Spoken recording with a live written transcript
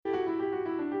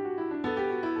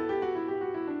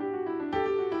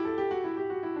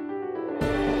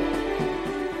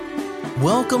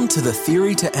Welcome to the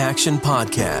Theory to Action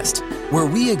podcast, where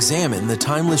we examine the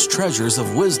timeless treasures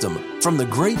of wisdom from the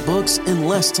great books in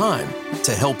less time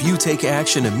to help you take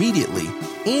action immediately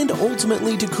and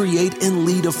ultimately to create and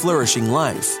lead a flourishing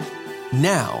life.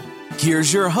 Now,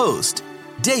 here's your host,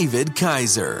 David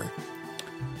Kaiser.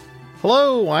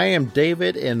 Hello, I am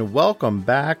David, and welcome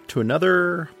back to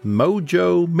another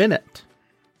Mojo Minute.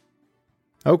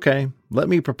 Okay, let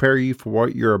me prepare you for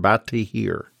what you're about to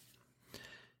hear.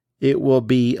 It will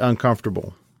be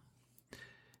uncomfortable.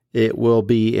 It will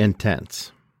be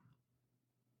intense.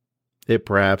 It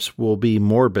perhaps will be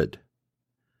morbid.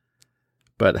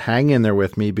 But hang in there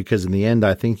with me, because in the end,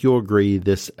 I think you'll agree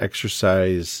this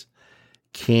exercise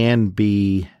can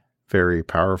be very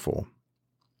powerful.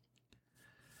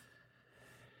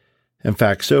 In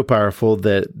fact, so powerful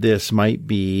that this might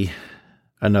be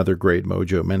another great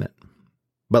Mojo Minute.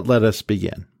 But let us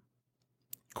begin.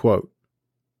 Quote,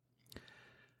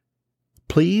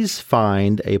 "Please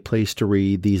find a place to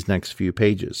read these next few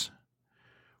pages,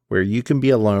 where you can be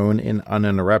alone and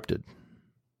uninterrupted.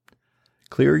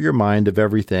 Clear your mind of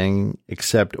everything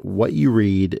except what you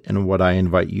read and what I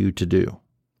invite you to do.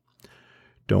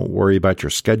 Don't worry about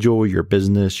your schedule, your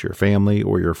business, your family,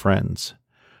 or your friends.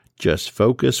 Just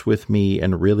focus with me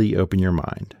and really open your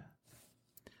mind.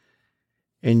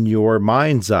 In your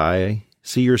mind's eye,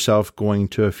 see yourself going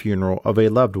to a funeral of a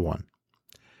loved one.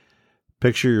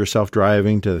 Picture yourself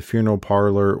driving to the funeral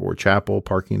parlor or chapel,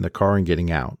 parking the car and getting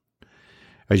out.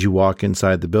 As you walk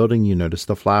inside the building, you notice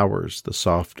the flowers, the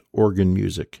soft organ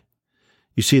music.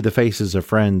 You see the faces of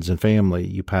friends and family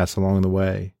you pass along the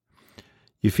way.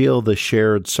 You feel the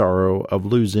shared sorrow of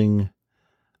losing,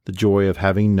 the joy of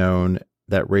having known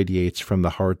that radiates from the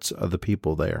hearts of the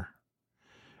people there.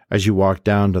 As you walk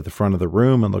down to the front of the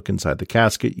room and look inside the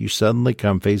casket, you suddenly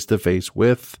come face to face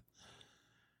with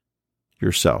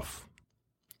yourself.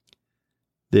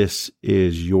 This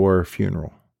is your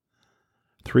funeral,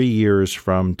 3 years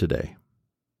from today.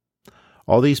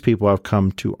 All these people have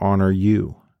come to honor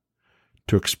you,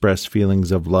 to express feelings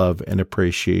of love and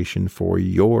appreciation for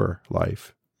your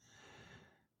life.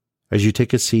 As you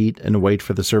take a seat and wait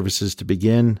for the services to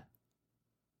begin,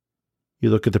 you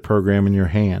look at the program in your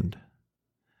hand.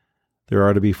 There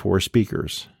are to be 4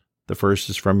 speakers. The first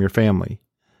is from your family,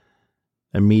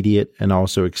 immediate and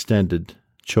also extended,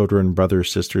 children,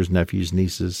 brothers, sisters, nephews,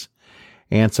 nieces,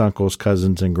 aunts, uncles,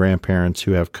 cousins, and grandparents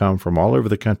who have come from all over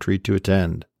the country to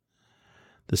attend.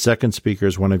 The second speaker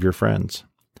is one of your friends,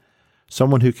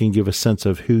 someone who can give a sense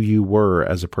of who you were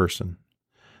as a person.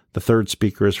 The third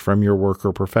speaker is from your work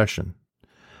or profession.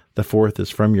 The fourth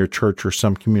is from your church or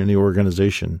some community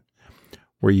organization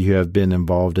where you have been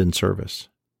involved in service.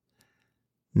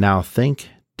 Now think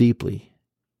deeply.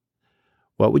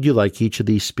 What would you like each of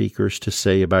these speakers to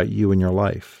say about you and your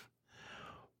life?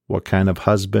 What kind of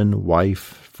husband, wife,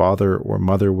 father, or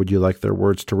mother would you like their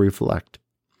words to reflect?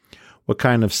 What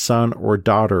kind of son or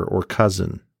daughter or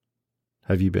cousin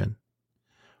have you been?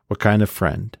 What kind of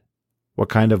friend? What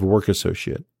kind of work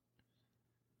associate?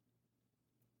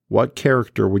 What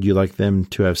character would you like them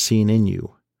to have seen in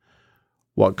you?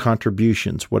 What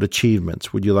contributions, what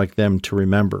achievements would you like them to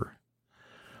remember?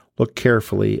 Look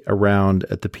carefully around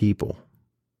at the people.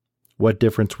 What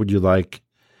difference would you like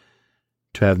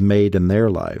to have made in their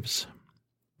lives?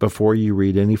 Before you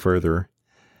read any further,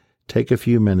 take a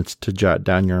few minutes to jot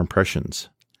down your impressions.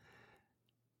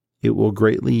 It will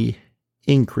greatly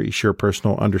increase your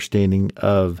personal understanding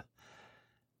of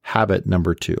habit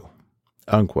number 2.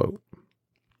 Unquote.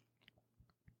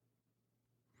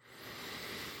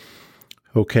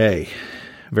 Okay,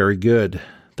 very good.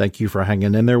 Thank you for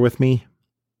hanging in there with me.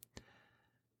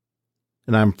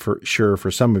 And I'm sure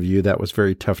for some of you that was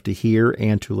very tough to hear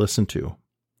and to listen to.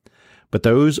 But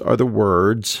those are the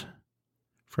words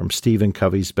from Stephen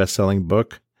Covey's best-selling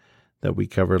book that we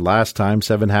covered last time,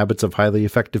 7 Habits of Highly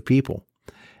Effective People.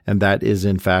 And that is,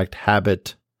 in fact,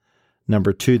 habit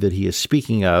number 2 that he is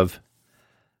speaking of.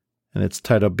 And it's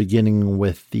titled Beginning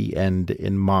with the End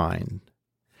in Mind.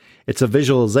 It's a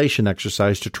visualization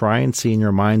exercise to try and see in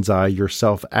your mind's eye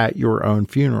yourself at your own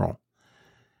funeral.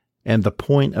 And the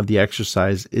point of the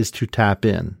exercise is to tap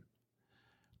in,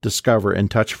 discover, and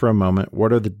touch for a moment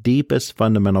what are the deepest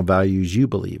fundamental values you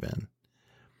believe in.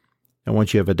 And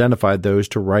once you have identified those,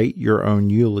 to write your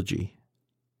own eulogy.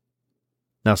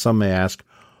 Now, some may ask,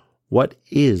 what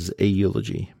is a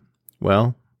eulogy?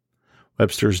 Well,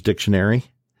 Webster's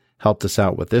Dictionary helped us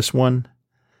out with this one.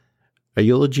 A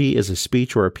eulogy is a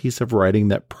speech or a piece of writing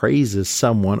that praises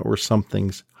someone or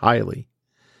something highly.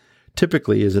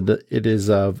 Typically, it is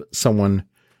of someone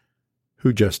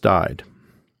who just died.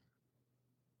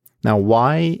 Now,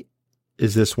 why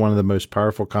is this one of the most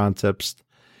powerful concepts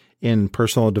in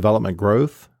personal development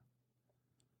growth?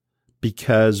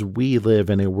 Because we live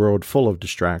in a world full of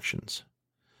distractions.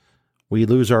 We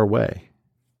lose our way.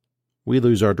 We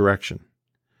lose our direction.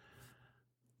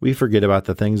 We forget about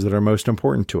the things that are most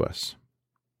important to us.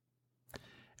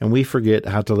 And we forget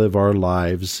how to live our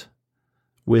lives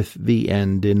with the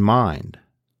end in mind.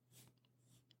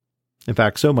 In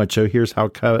fact, so much so, here's how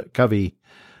Covey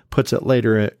puts it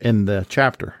later in the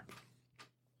chapter.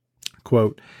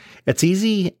 Quote,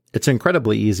 It's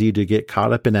incredibly easy to get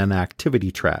caught up in an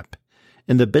activity trap,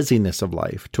 in the busyness of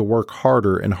life, to work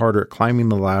harder and harder at climbing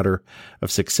the ladder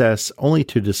of success, only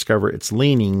to discover it's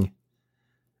leaning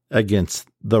against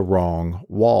the wrong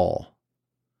wall.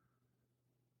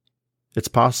 It's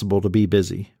possible to be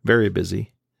busy, very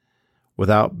busy,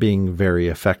 without being very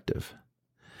effective.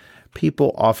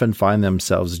 People often find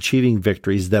themselves achieving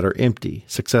victories that are empty,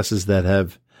 successes that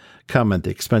have come at the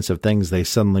expense of things they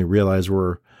suddenly realize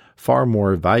were far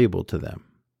more valuable to them.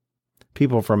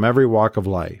 People from every walk of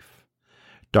life,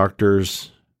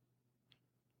 doctors,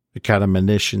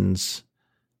 academicians,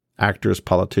 actors,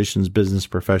 politicians, business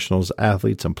professionals,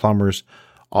 athletes, and plumbers,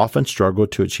 often struggle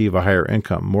to achieve a higher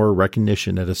income, more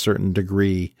recognition at a certain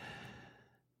degree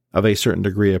of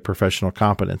professional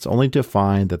competence, only to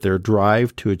find that their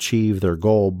drive to achieve their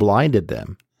goal blinded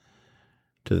them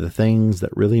to the things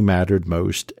that really mattered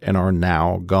most and are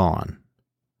now gone.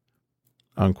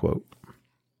 Unquote.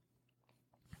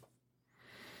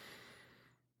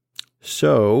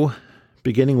 So,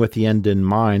 beginning with the end in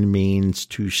mind means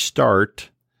to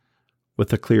start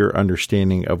with a clear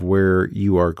understanding of where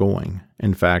you are going.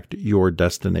 In fact, your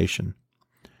destination.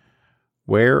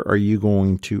 Where are you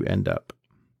going to end up?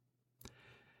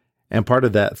 And part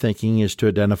of that thinking is to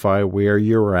identify where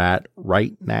you're at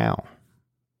right now.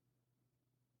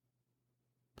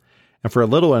 And for a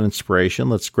little inspiration,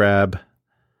 let's grab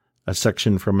a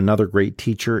section from another great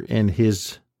teacher in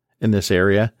this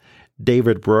area,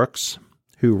 David Brooks,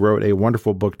 who wrote a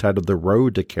wonderful book titled The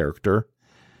Road to Character.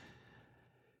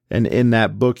 And in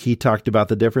that book, he talked about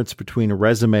the difference between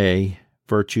resume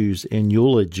virtues and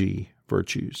eulogy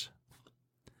virtues.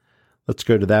 Let's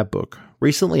go to that book.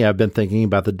 Recently, I've been thinking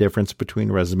about the difference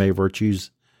between resume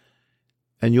virtues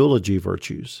and eulogy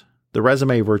virtues. The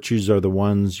resume virtues are the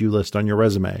ones you list on your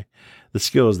resume, the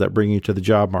skills that bring you to the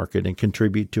job market and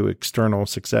contribute to external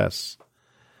success.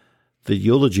 The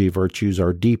eulogy virtues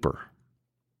are deeper.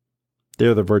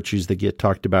 They're the virtues that get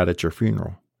talked about at your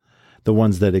funeral, the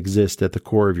ones that exist at the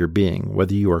core of your being,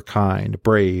 whether you are kind,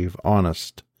 brave,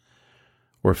 honest,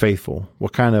 or faithful,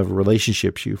 what kind of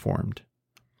relationships you formed.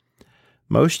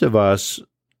 Most of us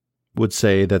would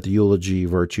say that the eulogy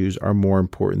virtues are more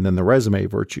important than the resume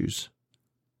virtues.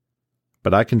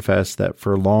 But I confess that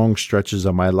for long stretches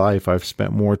of my life, I've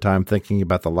spent more time thinking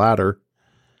about the latter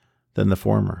than the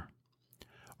former.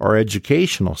 Our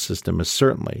educational system is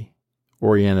certainly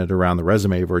oriented around the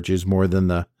resume virtues more than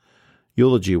the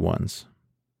eulogy ones.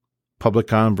 Public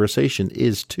conversation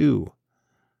is too.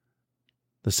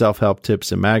 The self-help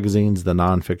tips in magazines, the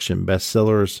nonfiction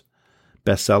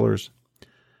bestsellers.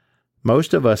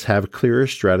 Most of us have clearer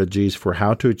strategies for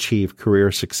how to achieve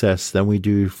career success than we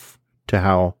do to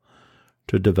how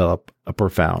to develop a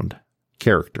profound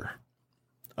character.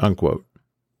 Unquote.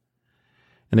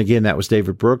 And again, that was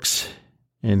David Brooks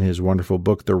in his wonderful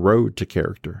book, The Road to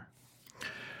Character.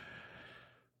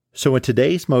 So in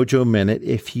today's Mojo Minute,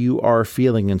 if you are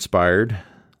feeling inspired,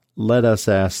 let us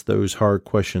ask those hard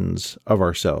questions of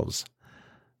ourselves.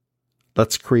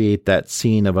 Let's create that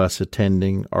scene of us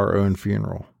attending our own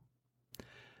funeral.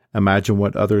 Imagine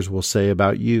what others will say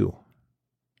about you.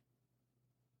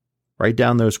 Write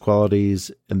down those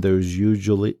qualities and those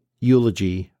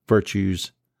eulogy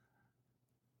virtues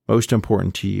most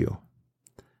important to you.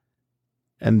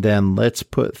 And then let's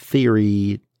put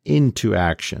theory into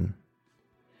action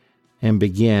and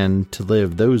begin to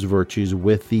live those virtues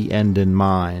with the end in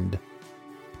mind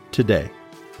today.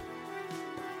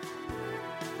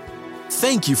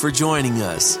 Thank you for joining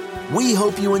us. We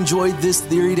hope you enjoyed this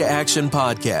Theory to Action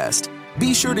podcast.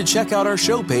 Be sure to check out our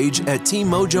show page at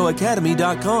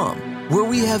teammojoacademy.com, where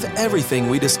we have everything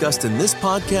we discussed in this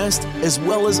podcast, as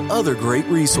well as other great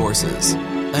resources.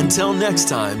 Until next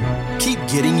time, keep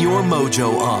getting your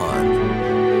mojo on.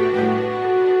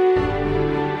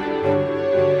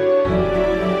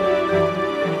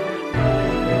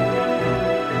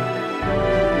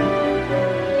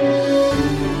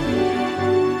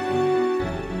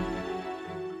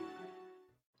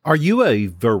 Are you a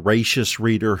voracious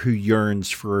reader who yearns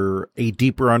for a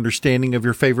deeper understanding of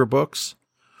your favorite books?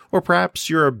 Or perhaps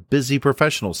you're a busy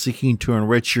professional seeking to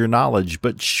enrich your knowledge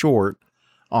but short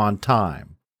on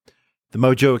time. The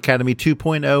Mojo Academy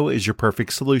 2.0 is your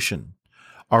perfect solution.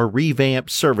 Our revamped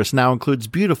service now includes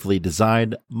beautifully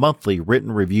designed monthly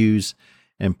written reviews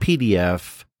and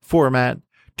PDF format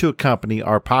to accompany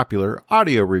our popular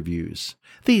audio reviews.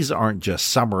 These aren't just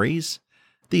summaries.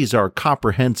 These are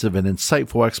comprehensive and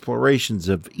insightful explorations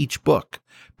of each book,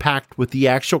 packed with the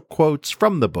actual quotes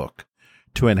from the book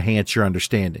to enhance your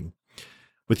understanding.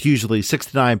 With usually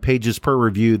 69 pages per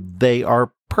review, they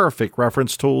are perfect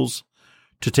reference tools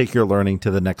to take your learning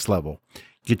to the next level.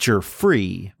 Get your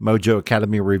free Mojo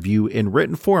Academy review in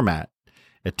written format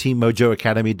at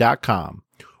teammojoacademy.com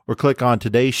or click on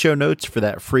today's show notes for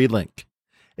that free link.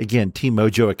 Again,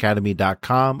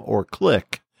 teammojoacademy.com or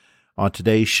click on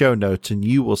today's show notes and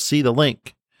you will see the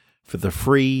link for the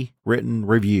free written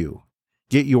review.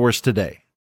 Get yours today.